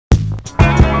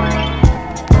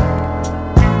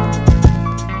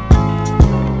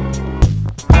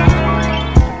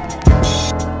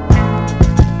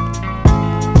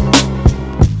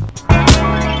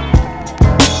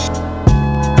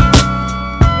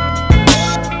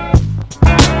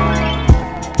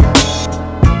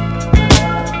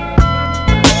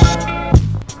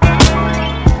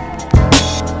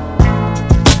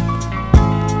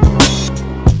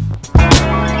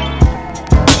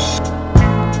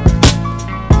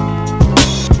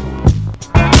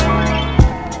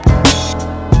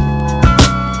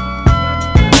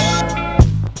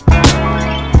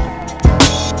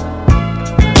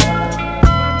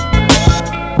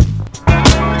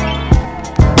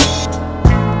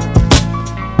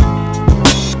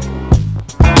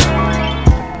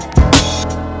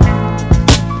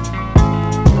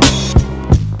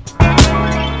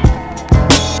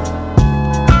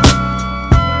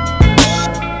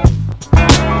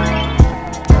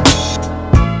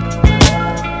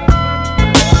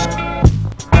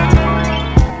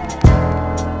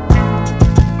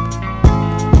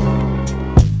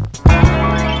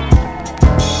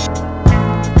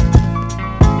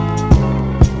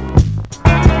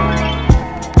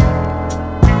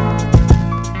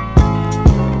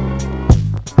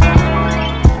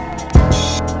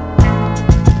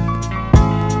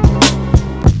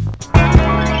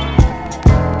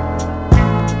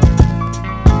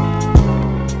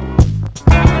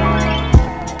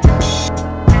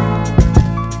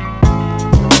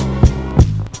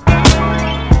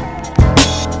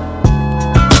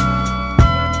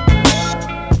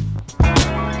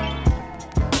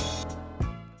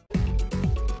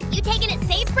You taking it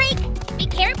safe, Freak? Be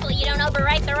careful you don't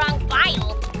overwrite the wrong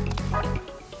file.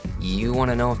 You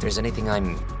want to know if there's anything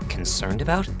I'm concerned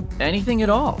about? Anything at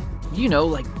all. You know,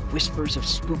 like whispers of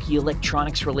spooky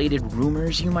electronics-related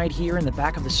rumors you might hear in the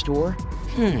back of the store?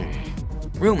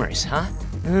 Rumors, huh?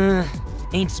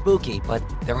 Ain't spooky, but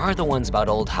there are the ones about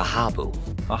old Hahabu.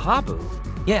 Hahabu?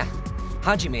 Yeah,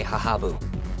 Hajime Hahabu,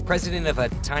 president of a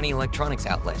tiny electronics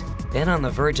outlet. Been on the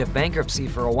verge of bankruptcy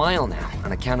for a while now,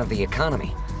 on account of the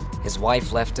economy. His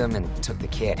wife left him and took the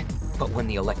kid. But when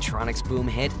the electronics boom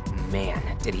hit, man,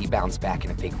 did he bounce back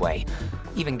in a big way.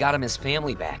 Even got him his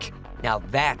family back. Now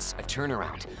that's a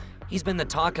turnaround. He's been the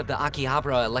talk of the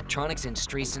Akiba electronics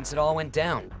industry since it all went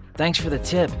down. Thanks for the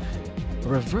tip. A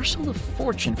reversal of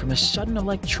fortune from a sudden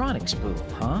electronics boom,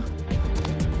 huh?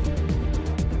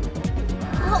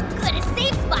 Oh, good, a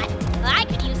safe spot. I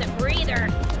could use a breather.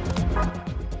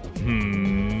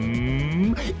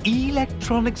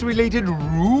 Electronics-related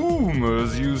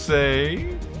rumors, you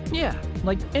say? Yeah,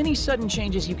 like any sudden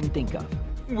changes you can think of.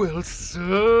 Well,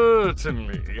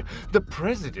 certainly. The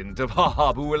president of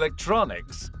Hahabu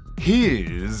Electronics.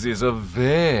 His is a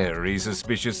very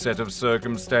suspicious set of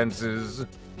circumstances.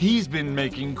 He's been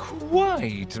making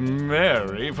quite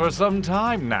merry for some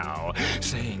time now,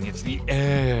 saying it's the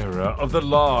era of the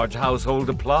large household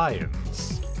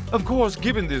appliance. Of course,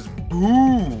 given this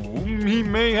boom, he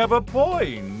may have a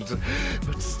point.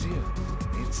 But still,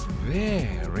 it's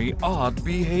very odd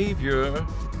behavior.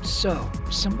 So,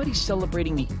 somebody's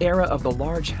celebrating the era of the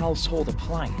large household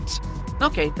appliance.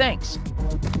 Okay, thanks.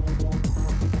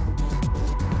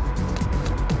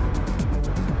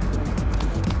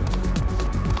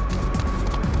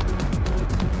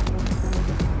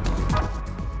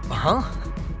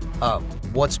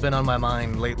 What's been on my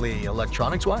mind lately,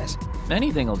 electronics-wise?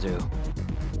 Anything'll do.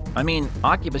 I mean,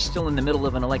 Akiba's still in the middle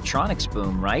of an electronics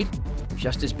boom, right?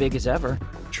 Just as big as ever.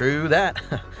 True that.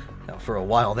 Now, for a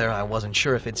while there, I wasn't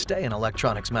sure if it'd stay an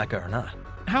electronics mecca or not.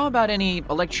 How about any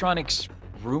electronics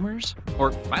rumors?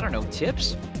 Or, I don't know,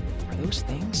 tips? Are those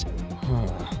things?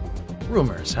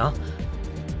 Rumors, huh?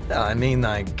 I mean,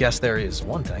 I guess there is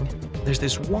one thing. There's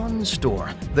this one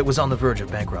store that was on the verge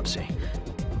of bankruptcy.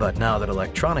 But now that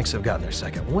electronics have gotten their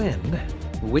second wind...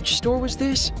 Which store was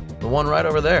this? The one right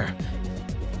over there.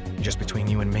 Just between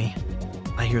you and me,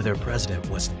 I hear their president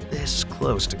was this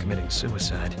close to committing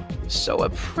suicide. So a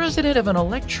president of an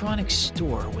electronics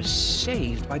store was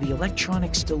saved by the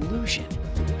electronics delusion.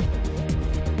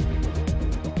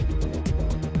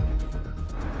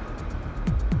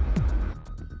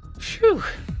 Phew.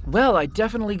 Well, I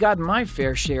definitely got my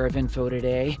fair share of info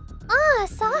today. Ah,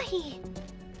 Asahi.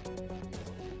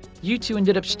 You two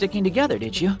ended up sticking together,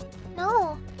 did you?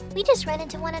 No, we just ran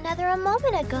into one another a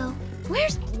moment ago.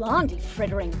 Where's Blondie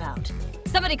frittering about?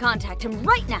 Somebody contact him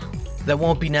right now. That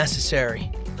won't be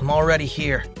necessary. I'm already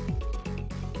here.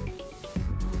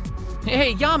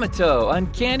 Hey, Yamato,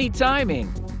 uncanny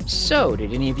timing. So,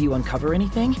 did any of you uncover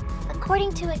anything?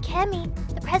 According to Akemi,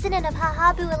 the president of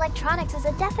Hahabu Electronics is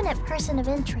a definite person of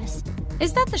interest.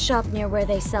 Is that the shop near where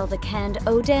they sell the canned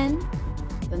Oden?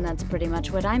 Then that's pretty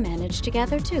much what I managed to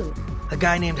gather, too. A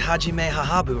guy named Hajime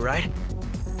Hahabu, right?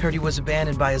 Heard he was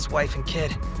abandoned by his wife and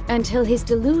kid. Until his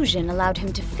delusion allowed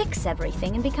him to fix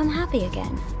everything and become happy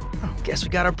again. Guess we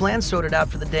got our plans sorted out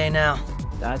for the day now.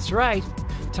 That's right.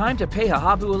 Time to pay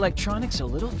Hahabu Electronics a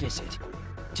little visit.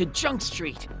 To Junk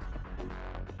Street.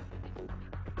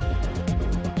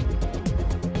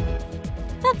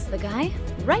 That's the guy,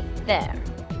 right there.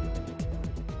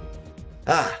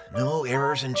 No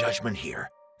errors in judgment here.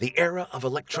 The era of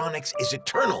electronics is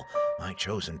eternal. My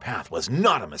chosen path was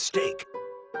not a mistake.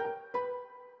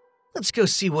 Let's go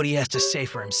see what he has to say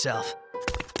for himself.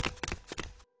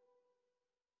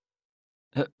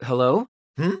 Hello?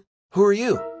 Who are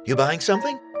you? You buying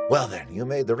something? Well then, you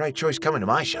made the right choice coming to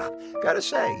my shop. Gotta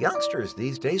say, youngsters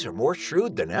these days are more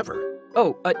shrewd than ever.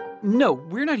 Oh, no,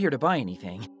 we're not here to buy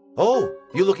anything. Oh,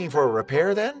 you looking for a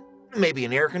repair then? Maybe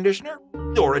an air conditioner?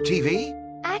 Or a TV?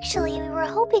 Actually, we were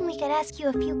hoping we could ask you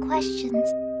a few questions,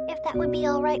 if that would be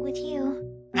all right with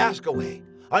you. Ask away.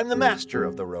 I'm the master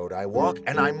of the road I walk,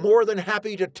 and I'm more than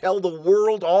happy to tell the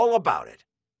world all about it.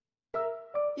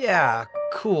 Yeah,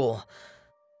 cool.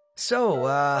 So,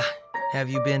 have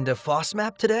you been to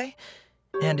FOSMAP today?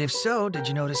 And if so, did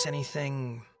you notice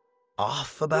anything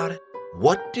off about it?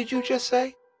 What did you just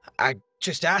say? I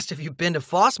just asked if you've been to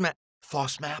FOSMAP.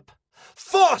 FOSMAP?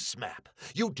 FOSMAP!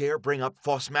 You dare bring up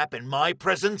FOSMAP in my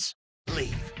presence?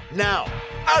 Leave. Now.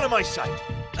 Out of my sight.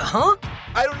 Huh?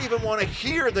 I don't even want to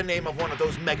hear the name of one of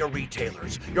those mega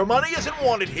retailers. Your money isn't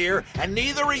wanted here, and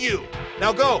neither are you.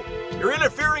 Now go. You're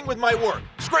interfering with my work.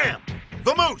 Scram!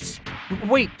 The moose!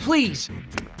 Wait, please!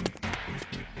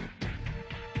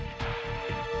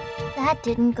 That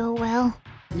didn't go well.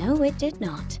 No, it did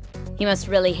not. He must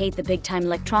really hate the big-time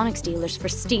electronics dealers for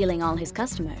stealing all his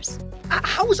customers.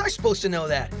 How was I supposed to know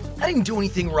that? I didn't do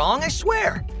anything wrong, I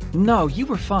swear. No, you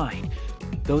were fine.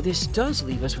 Though this does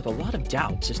leave us with a lot of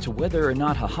doubts as to whether or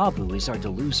not Hahabu is our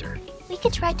deluser. We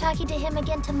could try talking to him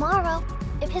again tomorrow.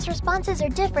 If his responses are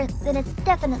different, then it's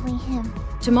definitely him.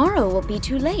 Tomorrow will be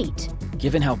too late.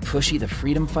 Given how pushy the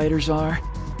freedom fighters are,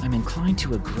 I'm inclined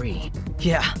to agree.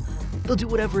 Yeah, they'll do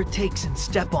whatever it takes and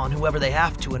step on whoever they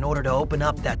have to in order to open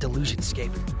up that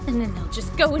delusionscape. And then they'll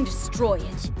just go and destroy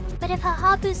it. But if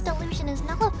Hahabu's delusion is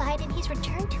nullified and he's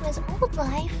returned to his old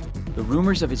life... The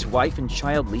rumors of his wife and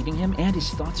child leaving him and his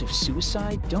thoughts of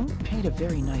suicide don't paint a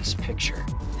very nice picture.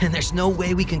 And there's no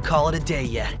way we can call it a day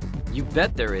yet. You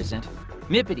bet there isn't.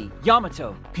 Mippity,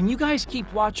 Yamato, can you guys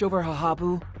keep watch over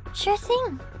Hahabu? Sure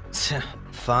thing.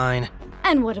 Fine.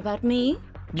 And what about me?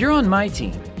 You're on my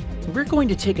team. We're going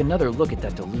to take another look at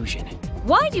that delusion.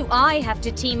 Why do I have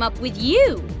to team up with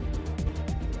you?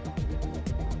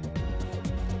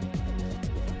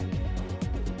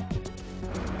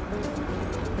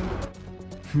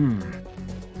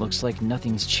 Looks like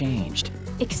nothing's changed.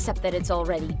 Except that it's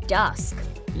already dusk.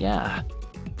 Yeah,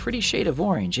 pretty shade of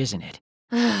orange, isn't it?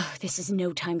 Ugh, this is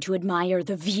no time to admire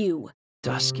the view.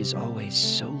 Dusk is always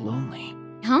so lonely.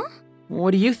 Huh?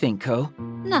 What do you think, Ko?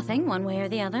 Nothing, one way or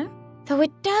the other. Though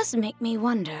it does make me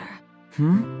wonder.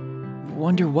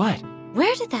 Wonder what?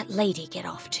 Where did that lady get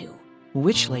off to?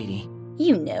 Which lady?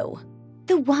 You know.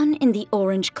 The one in the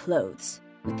orange clothes,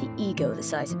 with the ego the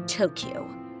size of Tokyo.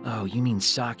 Oh, you mean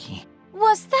Saki.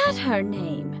 Was that her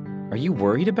name? Are you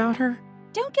worried about her?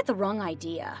 Don't get the wrong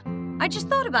idea. I just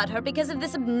thought about her because of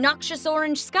this obnoxious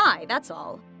orange sky, that's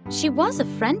all. She was a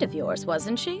friend of yours,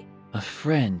 wasn't she? A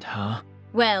friend, huh?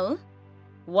 Well,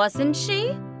 wasn't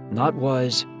she? Not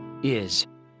was, is.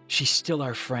 She's still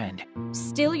our friend.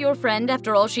 Still your friend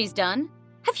after all she's done?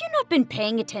 Have you not been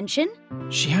paying attention?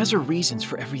 She has her reasons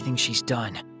for everything she's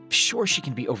done. Sure, she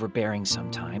can be overbearing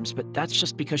sometimes, but that's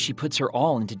just because she puts her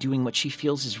all into doing what she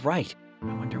feels is right.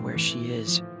 I wonder where she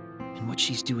is, and what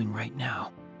she's doing right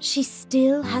now. She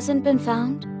still hasn't been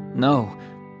found? No,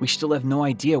 we still have no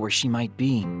idea where she might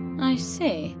be. I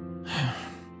see.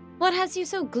 What has you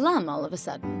so glum all of a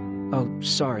sudden? Oh,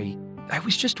 sorry. I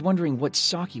was just wondering what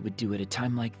Saki would do at a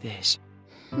time like this.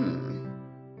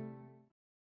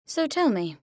 So tell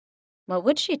me, what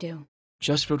would she do?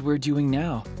 Just what we're doing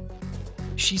now.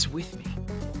 She's with me.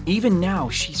 Even now,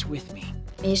 she's with me.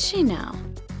 Is she now?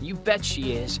 You bet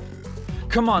she is.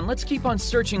 Come on, let's keep on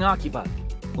searching Akiba.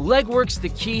 Legwork's the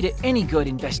key to any good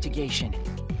investigation.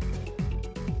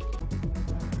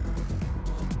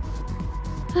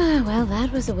 Well,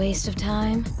 that was a waste of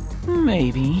time.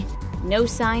 Maybe. No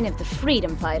sign of the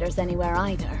freedom fighters anywhere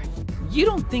either. You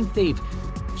don't think they've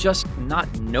just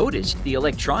not noticed the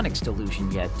electronics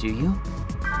delusion yet, do you?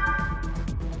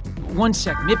 One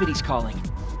sec, Mippity's calling.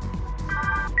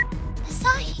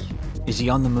 Asahi. Is he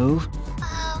on the move?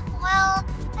 Well,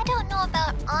 I don't know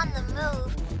about on the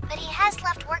move, but he has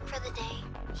left work for the day.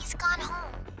 He's gone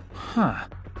home. Huh.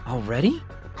 Already?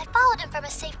 I followed him from a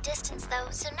safe distance, though,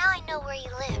 so now I know where he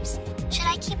lives. Should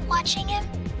I keep watching him?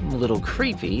 A little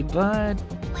creepy, but...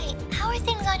 Wait, how are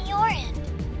things on your end?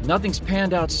 Nothing's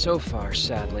panned out so far,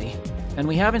 sadly. And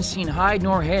we haven't seen hide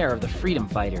nor hair of the freedom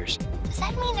fighters. Does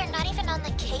that mean they're not even on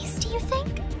the case, do you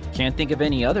think? Can't think of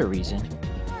any other reason.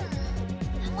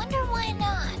 I wonder why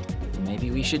not.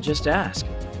 Maybe we should just ask.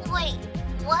 Wait,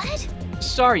 what?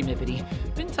 Sorry, Mippity.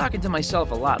 Been talking to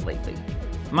myself a lot lately.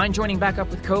 Mind joining back up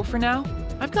with Ko for now?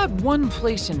 I've got one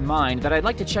place in mind that I'd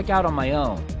like to check out on my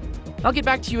own. I'll get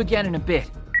back to you again in a bit.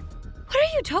 What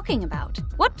are you talking about?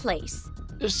 What place?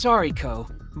 Sorry, Ko,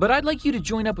 but I'd like you to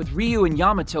join up with Ryu and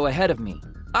Yamato ahead of me.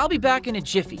 I'll be back in a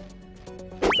jiffy.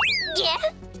 Yeah?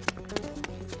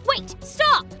 Wait,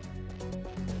 stop!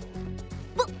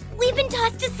 We've been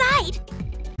tossed aside.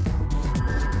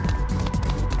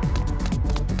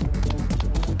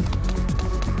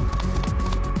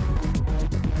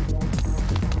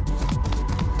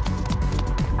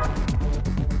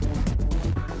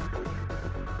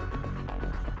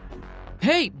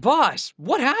 Hey, boss,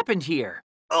 what happened here?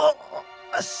 Oh,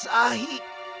 Asahi.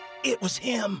 It was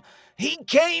him. He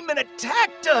came and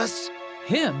attacked us.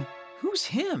 Him? Who's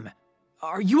him?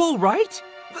 Are you all right?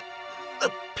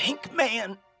 The pink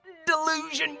man.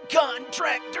 Delusion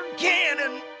contractor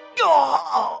cannon.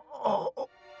 Oh.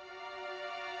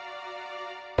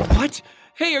 What?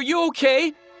 Hey, are you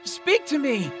okay? Speak to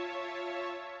me.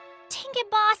 Dang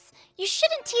it, boss. You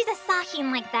shouldn't tease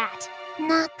Asahi like that.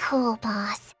 Not cool,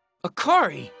 boss.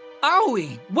 Akari!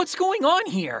 Aoi! What's going on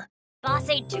here? Boss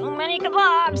ate too many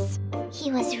kebabs.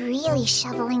 He was really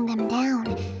shoveling them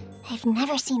down. I've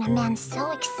never seen a man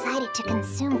so excited to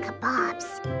consume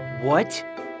kebabs. What?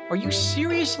 Are you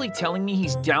seriously telling me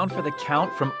he's down for the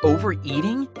count from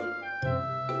overeating?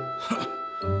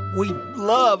 We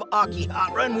love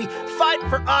Akihabara and we fight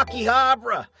for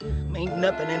Akihabara. Ain't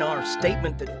nothing in our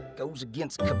statement that goes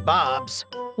against kebabs.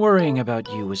 Worrying about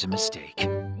you was a mistake.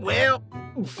 Well,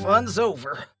 fun's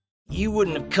over. You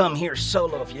wouldn't have come here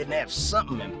solo if you didn't have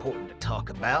something important to talk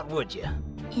about, would you?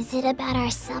 Is it about our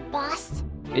sub-boss?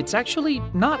 It's actually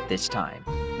not this time.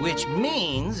 Which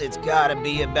means it's gotta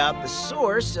be about the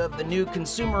source of the new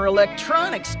consumer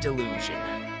electronics delusion.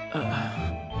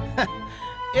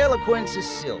 Eloquence is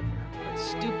silver, but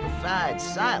stupefied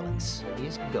silence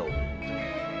is gold.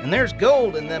 And there's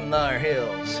gold in them thar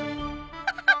hills.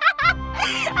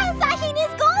 Asahi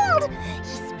is gold!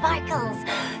 He sparkles.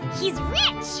 He's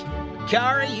rich!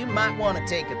 Kari, you might want to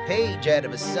take a page out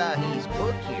of Asahi's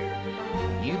book here.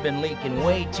 You've been leaking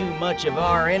way too much of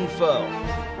our info.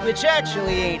 Which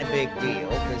actually ain't a big deal,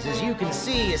 because as you can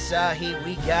see, Asahi,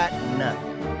 we got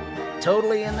nothing.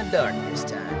 Totally in the dark this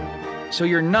time. So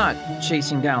you're not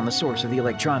chasing down the source of the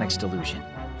electronics delusion?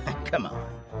 Come on.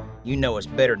 You know us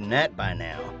better than that by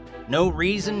now. No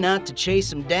reason not to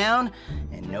chase him down,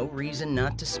 and no reason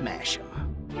not to smash him.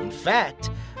 In fact,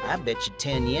 I bet you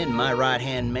 10 yen my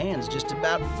right-hand man's just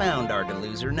about found our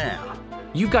deluser now.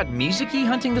 You've got Mizuki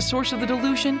hunting the source of the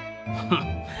delusion?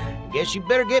 Guess you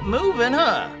better get moving,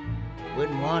 huh?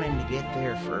 Wouldn't want him to get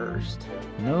there first.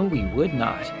 No, we would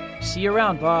not. See you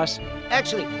around, boss.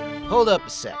 Actually, hold up a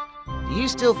sec. Do you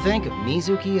still think of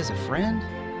Mizuki as a friend?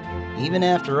 Even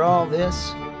after all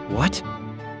this? What?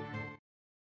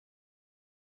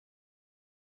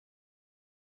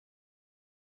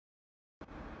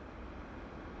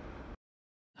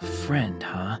 A friend,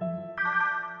 huh?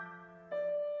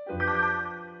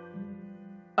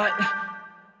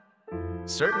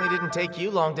 Certainly didn't take you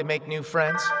long to make new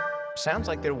friends. Sounds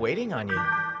like they're waiting on you.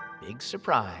 Big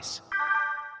surprise.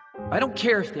 I don't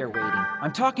care if they're waiting.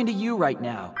 I'm talking to you right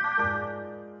now.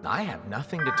 I have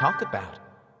nothing to talk about.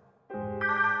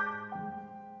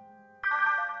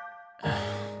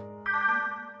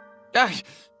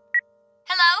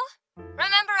 Hello?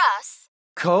 Remember us?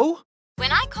 Ko?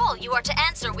 When I call, you are to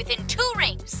answer within 2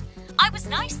 rings. I was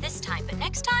nice this time, but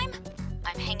next time,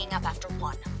 I'm hanging up after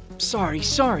 1. Sorry.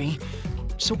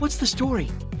 So what's the story?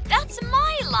 That's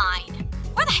my line.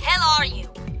 Where the hell are you?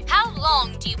 How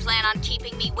long do you plan on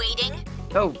keeping me waiting?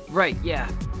 Oh, right, yeah.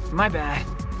 My bad.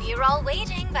 We're all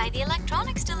waiting by the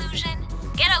electronics delusion.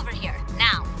 Get over here,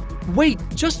 now. Wait,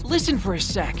 just listen for a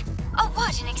sec. Oh,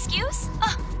 what, an excuse?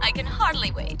 Oh, I can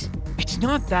hardly wait. It's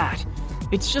not that.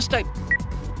 It's just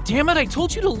Damn it, I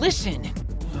told you to listen.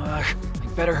 Ugh, I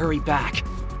better hurry back.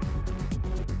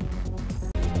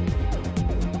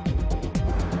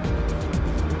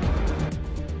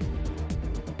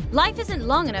 Life isn't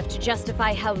long enough to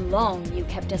justify how long you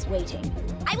kept us waiting.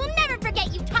 I will never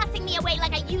forget you tossing me away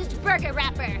like a used burger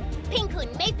wrapper. Pink-kun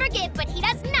may forgive, but he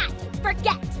does not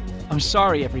forget. I'm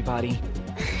sorry, everybody.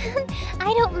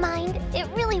 I don't mind. It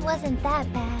really wasn't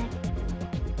that bad.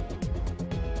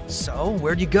 So,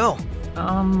 where'd you go?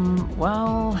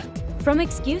 Well... From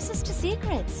excuses to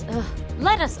secrets. Ugh.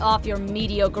 Let us off your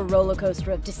mediocre roller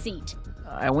coaster of deceit.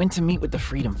 I went to meet with the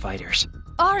freedom fighters.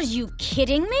 Are you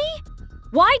kidding me?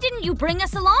 Why didn't you bring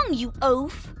us along, you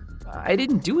oaf? I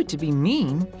didn't do it to be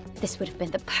mean. This would have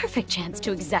been the perfect chance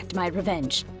to exact my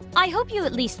revenge. I hope you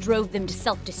at least drove them to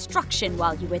self-destruction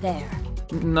while you were there.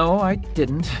 No, I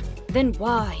didn't. Then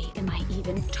why am I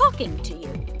even talking to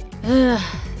you? Ugh,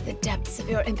 the depths of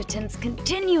your impotence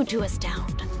continue to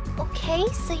astound. Okay,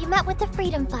 so you met with the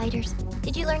freedom fighters.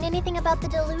 Did you learn anything about the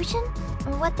delusion?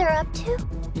 Or what they're up to?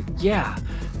 Yeah.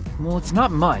 Well, it's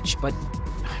not much, but...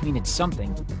 I mean, it's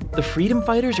something. The freedom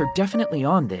fighters are definitely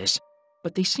on this,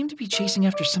 but they seem to be chasing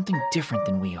after something different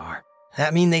than we are.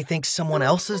 That mean they think someone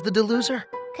else is the deluser?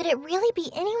 Could it really be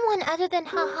anyone other than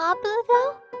Hahabu,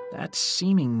 though? That's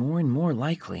seeming more and more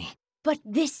likely. But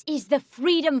this is the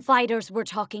freedom fighters we're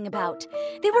talking about.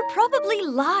 They were probably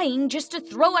lying just to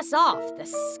throw us off, the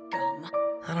scum.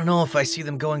 I don't know if I see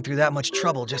them going through that much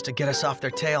trouble just to get us off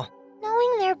their tail.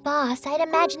 Knowing their boss, I'd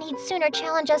imagine he'd sooner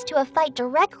challenge us to a fight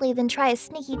directly than try a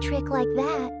sneaky trick like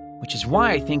that. Which is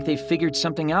why I think they've figured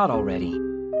something out already.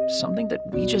 Something that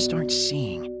we just aren't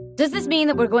seeing. Does this mean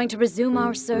that we're going to resume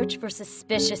our search for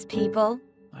suspicious people?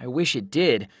 I wish it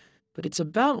did, but it's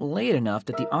about late enough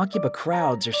that the Akiba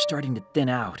crowds are starting to thin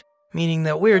out. Meaning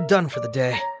that we're done for the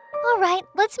day. All right,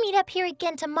 let's meet up here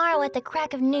again tomorrow at the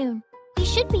crack of noon. We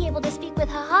should be able to speak with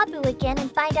Hahabu again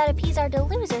and find out if he's our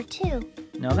deluser, too.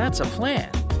 Now that's a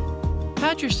plan.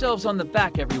 Pat yourselves on the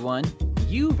back, everyone.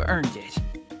 You've earned it.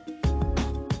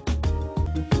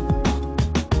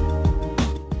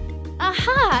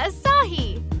 Aha,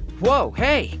 Asahi! Whoa,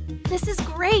 hey! This is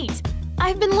great.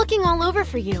 I've been looking all over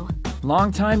for you.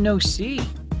 Long time no see.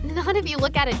 Not if you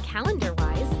look at it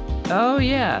calendar-wise. Oh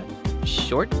yeah,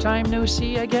 short time no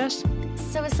see, I guess?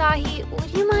 So Asahi,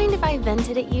 would you mind if I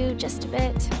vented at you just a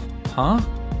bit? Huh?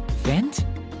 Vent?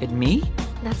 At me?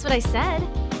 That's what I said.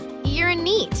 You're a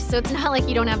Neet, so it's not like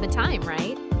you don't have the time,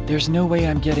 right? There's no way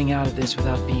I'm getting out of this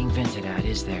without being vented at,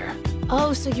 is there?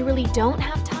 Oh, so you really don't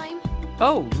have time?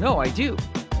 Oh, no, I do.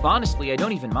 Honestly, I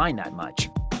don't even mind that much.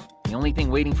 The only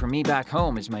thing waiting for me back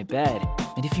home is my bed.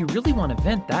 And if you really want to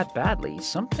vent that badly,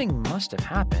 something must have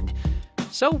happened.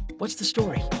 So, what's the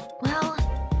story? Well,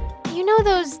 you know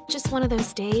those just one of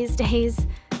those days?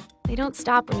 They don't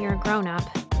stop when you're a grown-up.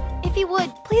 If you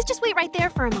would, please just wait right there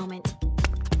for a moment.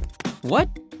 What?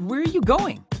 Where are you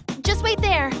going? Just wait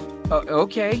there.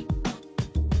 Okay.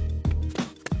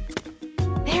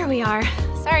 There we are.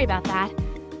 Sorry about that.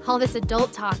 All this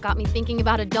adult talk got me thinking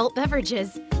about adult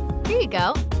beverages. Here you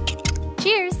go.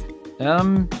 Cheers.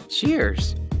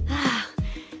 Cheers.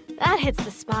 That hits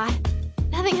the spot.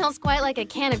 Nothing else quite like a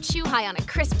can of Chew-Hi on a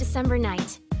crisp December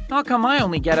night. How come I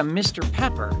only get a Mr.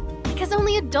 Pepper? Because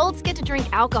only adults get to drink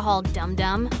alcohol,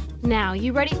 dum-dum. Now,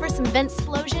 you ready for some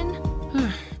vent-splosion?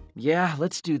 Yeah,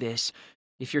 let's do this.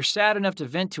 If you're sad enough to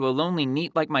vent to a lonely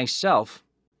Neet like myself,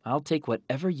 I'll take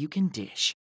whatever you can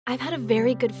dish. I've had a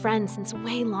very good friend since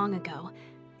way long ago.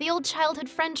 The old childhood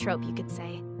friend trope, you could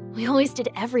say. We always did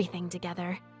everything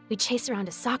together. We'd chase around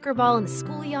a soccer ball in the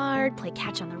schoolyard, play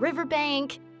catch on the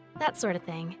riverbank, that sort of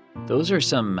thing. Those are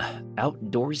some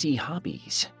outdoorsy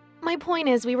hobbies. My point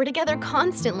is, we were together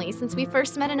constantly since we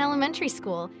first met in elementary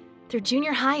school, through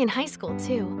junior high and high school,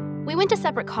 too. We went to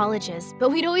separate colleges,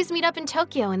 but we'd always meet up in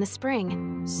Tokyo in the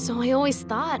spring. So I always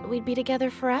thought we'd be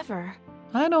together forever.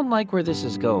 I don't like where this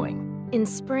is going. In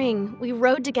spring, we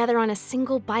rode together on a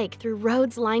single bike through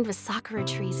roads lined with sakura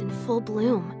trees in full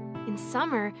bloom. In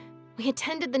summer, we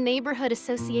attended the neighborhood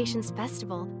association's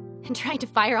festival and tried to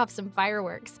fire off some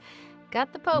fireworks.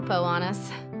 Got the popo on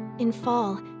us. In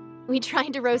fall, we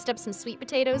tried to roast up some sweet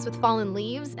potatoes with fallen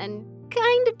leaves and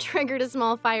kind of triggered a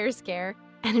small fire scare.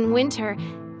 And in winter,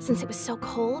 since it was so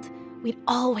cold, we'd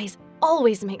always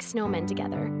make snowmen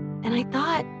together. And I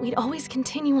thought we'd always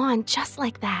continue on just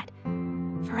like that,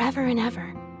 forever and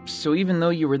ever. So even though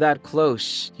you were that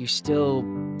close, you still...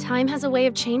 Time has a way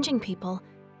of changing people.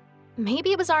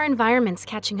 Maybe it was our environments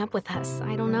catching up with us,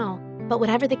 I don't know. But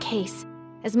whatever the case,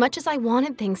 as much as I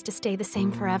wanted things to stay the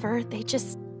same forever, they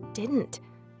just didn't.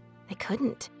 They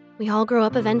couldn't. We all grow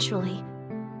up eventually.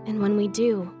 And when we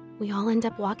do, we all end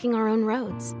up walking our own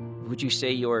roads. Would you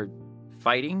say you're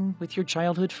fighting with your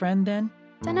childhood friend then?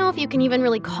 Dunno if you can even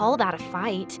really call that a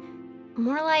fight.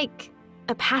 More like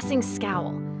a passing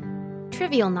scowl.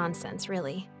 Trivial nonsense,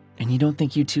 really. And you don't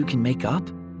think you two can make up?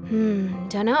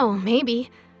 Dunno, maybe.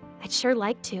 I'd sure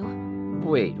like to.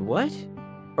 Wait, what?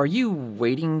 Are you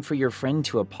waiting for your friend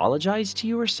to apologize to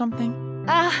you or something?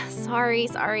 Sorry.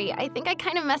 I think I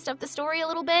kind of messed up the story a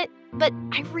little bit, but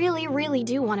I really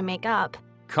do want to make up.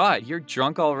 God, you're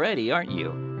drunk already, aren't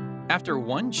you? After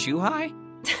one Chew-Hi?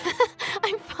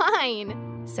 I'm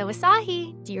fine. So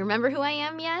Asahi, do you remember who I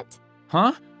am yet?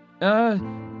 Huh?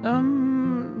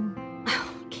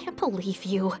 Can't believe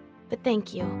you, but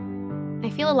thank you. I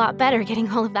feel a lot better getting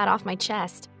all of that off my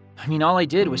chest. I mean, all I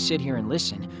did was sit here and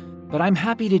listen, but I'm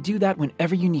happy to do that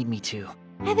whenever you need me to.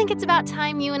 I think it's about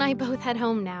time you and I both head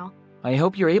home now. I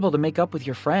hope you're able to make up with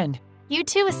your friend. You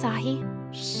too, Asahi.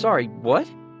 Sorry,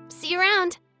 what? See you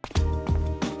around.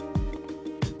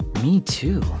 Me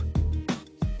too.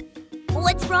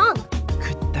 What's wrong?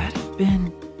 Could that have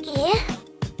been... Yeah?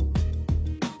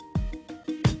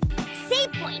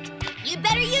 Save point! You'd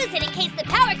better use it in case the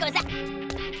power goes out.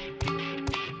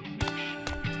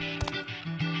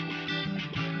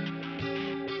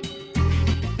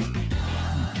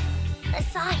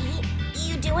 Asahi,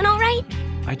 you doing all right?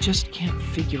 I just can't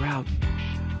figure out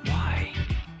why.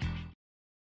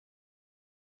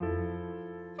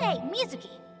 Hey, Mizuki,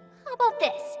 how about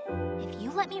this? If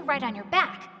you let me ride on your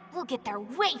back, we'll get there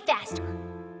way faster.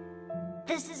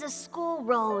 This is a school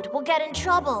road. We'll get in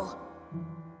trouble.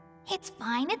 It's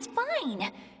fine.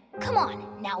 Come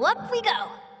on, now up we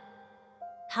go.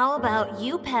 How about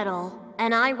you pedal,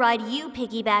 and I ride you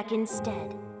piggyback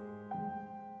instead?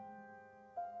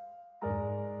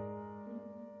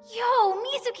 Yo,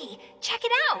 Mizuki, check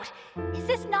it out! Is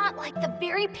this not like the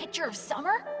very picture of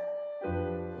summer?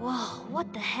 Whoa,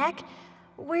 what the heck?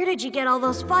 Where did you get all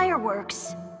those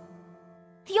fireworks?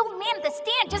 The old man at the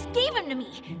stand just gave him to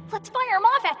me. Let's fire him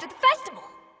off after the festival.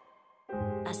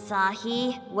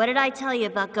 Asahi, what did I tell you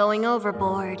about going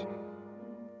overboard?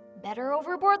 Better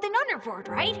overboard than underboard,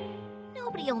 right?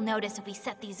 Nobody'll notice if we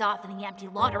set these off in the empty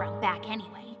lot around back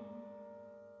anyway.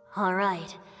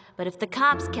 Alright, but if the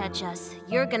cops catch us,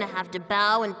 you're gonna have to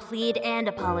bow and plead and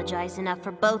apologize enough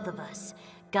for both of us.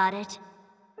 Got it?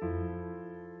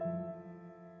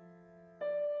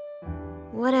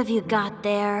 What have you got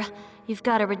there? You've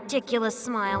got a ridiculous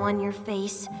smile on your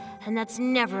face, and that's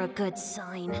never a good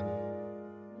sign.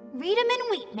 Read 'em in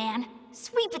wheat, man.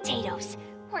 Sweet potatoes.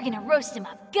 We're gonna roast 'em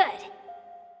up good.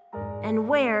 And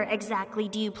where exactly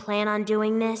do you plan on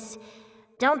doing this?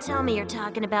 Don't tell me you're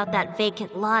talking about that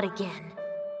vacant lot again.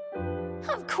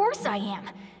 Of course I am.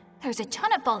 There's a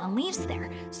ton of fallen leaves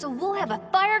there, so we'll have a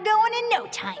fire going in no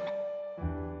time.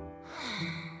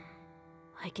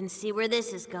 I can see where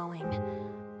this is going.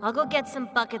 I'll go get some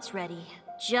buckets ready,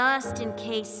 just in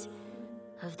case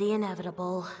of the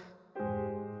inevitable.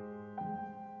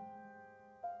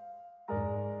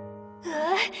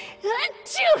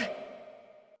 Achoo!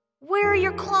 Where are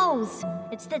your clothes?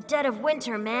 It's the dead of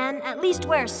winter, man. At least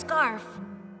wear a scarf.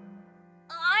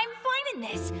 I'm fine in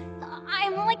this.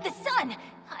 I'm like the sun.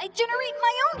 I generate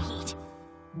my own heat.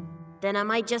 Then am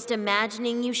I just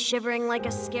imagining you shivering like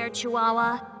a scared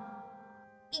chihuahua?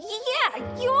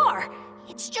 Yeah, you are.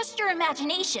 It's just your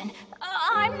imagination.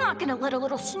 I'm not gonna let a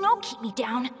little snow keep me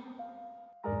down.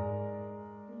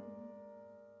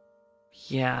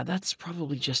 Yeah, that's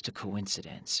probably just a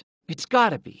coincidence. It's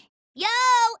gotta be. Yo,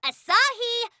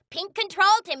 Asahi! Pink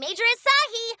control to Major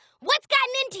Asahi! What's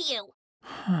gotten into you?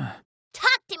 Huh.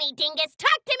 Talk to me, dingus!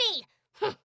 Talk to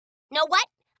me! Know what?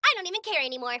 I don't even care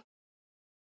anymore.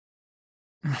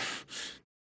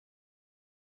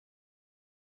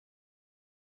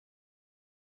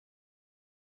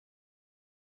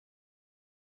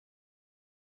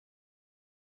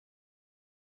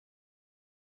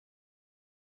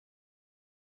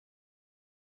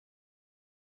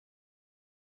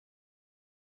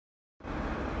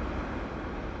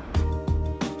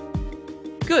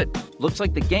 Good. Looks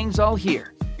like the gang's all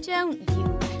here. Don't you?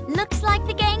 Looks like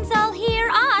the gang's all here,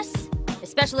 us.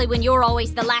 Especially when you're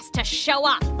always the last to show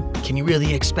up. Can you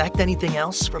really expect anything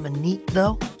else from a Neet,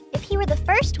 though? If he were the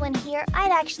first one here,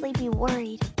 I'd actually be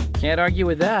worried. Can't argue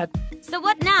with that. So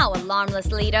what now,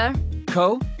 alarmless leader?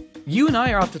 Ko, you and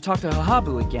I are off to talk to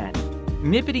Hahabu again.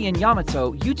 Nippity and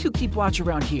Yamato, you two keep watch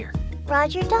around here.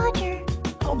 Roger Dodger.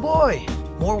 Oh boy,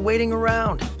 more waiting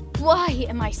around. Why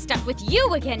am I stuck with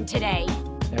you again today?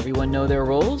 Everyone know their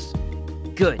roles?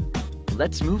 Good.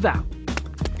 Let's move out.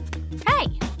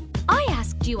 Hey, I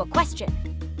asked you a question.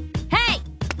 Hey!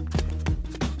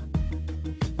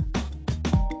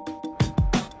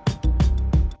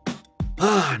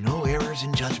 No errors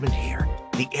in judgment here.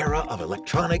 The era of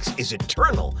electronics is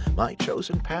eternal. My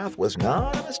chosen path was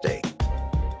not a mistake.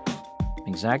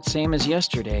 Exact same as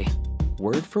yesterday.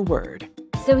 Word for word.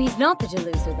 So he's not the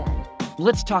deluser then?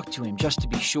 Let's talk to him just to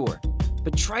be sure.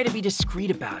 But try to be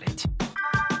discreet about it.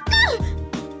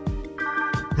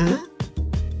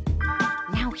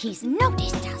 Now he's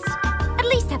noticed us. At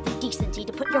least have the decency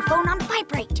to put your phone on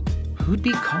vibrate. Who'd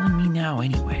be calling me now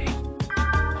anyway?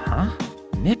 Huh?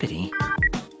 Nippity?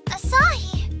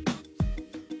 Asahi!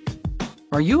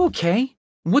 Are you okay?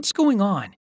 What's going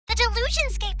on? The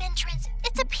Delusionscape entrance,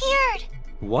 it's appeared!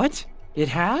 What? It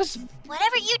has?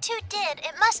 Whatever you two did,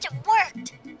 it must have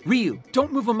worked. Ryu,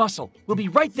 don't move a muscle. We'll be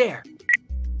right there.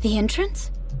 The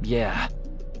entrance? Yeah.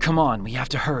 Come on, we have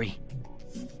to hurry.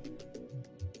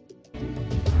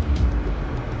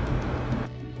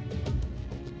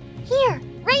 Here,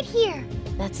 right here.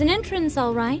 That's an entrance,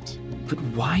 all right. But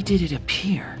why did it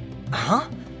appear? Huh?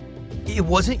 It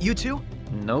wasn't you two?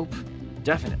 Nope,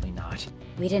 definitely not.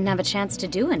 We didn't have a chance to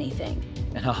do anything.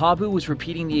 And Hahabu was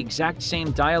repeating the exact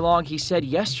same dialogue he said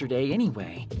yesterday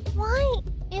anyway. Why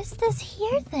is this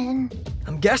here then?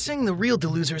 I'm guessing the real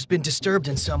deluser's been disturbed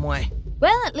in some way.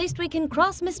 Well, at least we can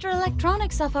cross Mr.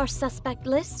 Electronics off our suspect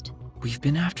list. We've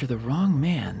been after the wrong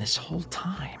man this whole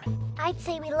time. I'd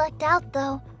say we lucked out,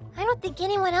 though. I don't think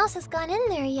anyone else has gone in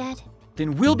there yet.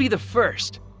 Then we'll be the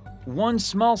first. One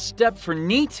small step for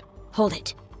Neet. Hold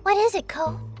it. What is it,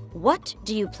 Ko? What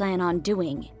do you plan on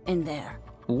doing in there?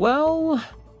 Well...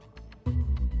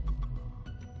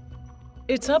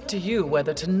 It's up to you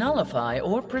whether to nullify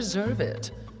or preserve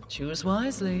it. Choose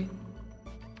wisely.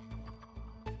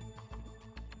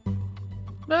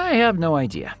 I have no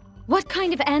idea. What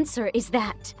kind of answer is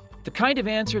that? The kind of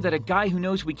answer that a guy who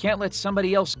knows we can't let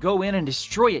somebody else go in and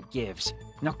destroy it gives.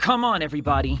 Now come on,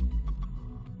 everybody.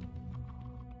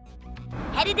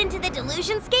 Headed into the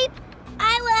Delusionscape?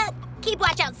 Keep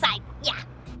watch outside. Yeah.